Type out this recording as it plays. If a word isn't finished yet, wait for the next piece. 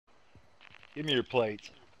Give me your plates.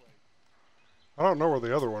 I don't know where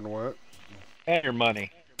the other one went. And your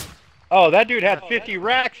money. Oh, that dude had 50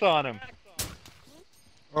 racks on him.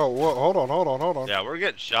 Oh, whoa, hold on. Yeah, we're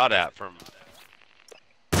getting shot at from...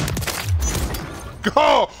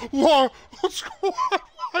 Go! Long, let's go!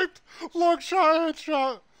 Long shot,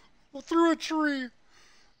 headshot through a tree.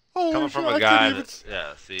 Holy Coming shit, from a I guy couldn't even, that...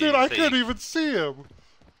 Yeah, see... dude, I couldn't even see him.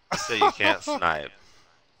 So you can't snipe.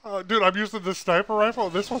 Dude, I'm using the sniper rifle.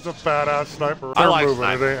 This one's a badass sniper. I They're like moving,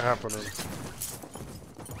 sniping. it ain't happening.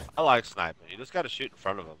 I like sniping. You just gotta shoot in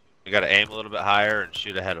front of them. You gotta aim a little bit higher and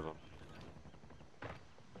shoot ahead of them.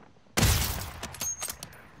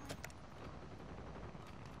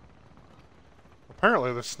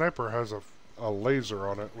 Apparently, the sniper has a laser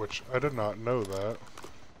on it, which I did not know that.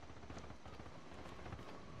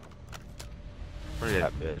 Where you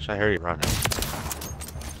at, bitch? I hear you running.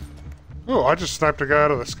 Oh, I just sniped a guy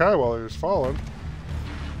out of the sky while he was falling.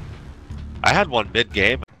 I had one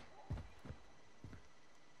mid-game.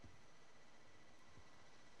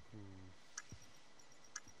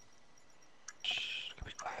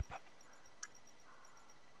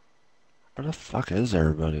 Where the fuck is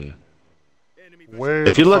everybody? Way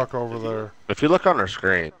If the you look fuck over there. If you look on our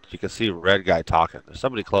screen, you can see red guy talking. There's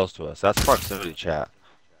somebody close to us. That's proximity chat.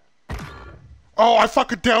 Oh, I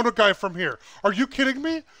fucking downed a guy from here. Are you kidding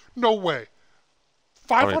me? No way.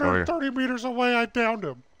 530 meters away, I downed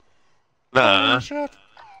him. Nah. Holy shit.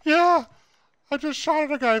 Yeah. I just shot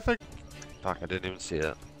at a guy, I think. Fuck, I didn't even see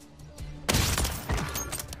it.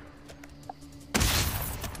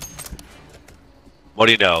 What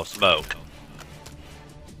do you know? Smoke.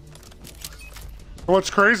 What's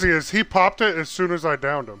crazy is he popped it as soon as I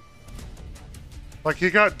downed him. Like, he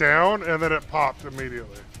got down, and then it popped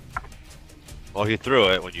immediately. Well, he threw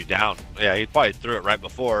it when you downed him. Yeah, he probably threw it right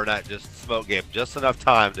before, and that just smoke gave him just enough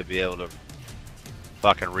time to be able to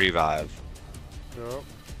fucking revive. Yep.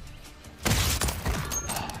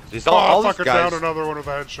 These all I these fucking guys. downed another one with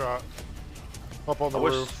a headshot. Up on the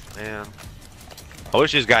roof. Man. I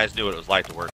wish these guys knew what it was like to work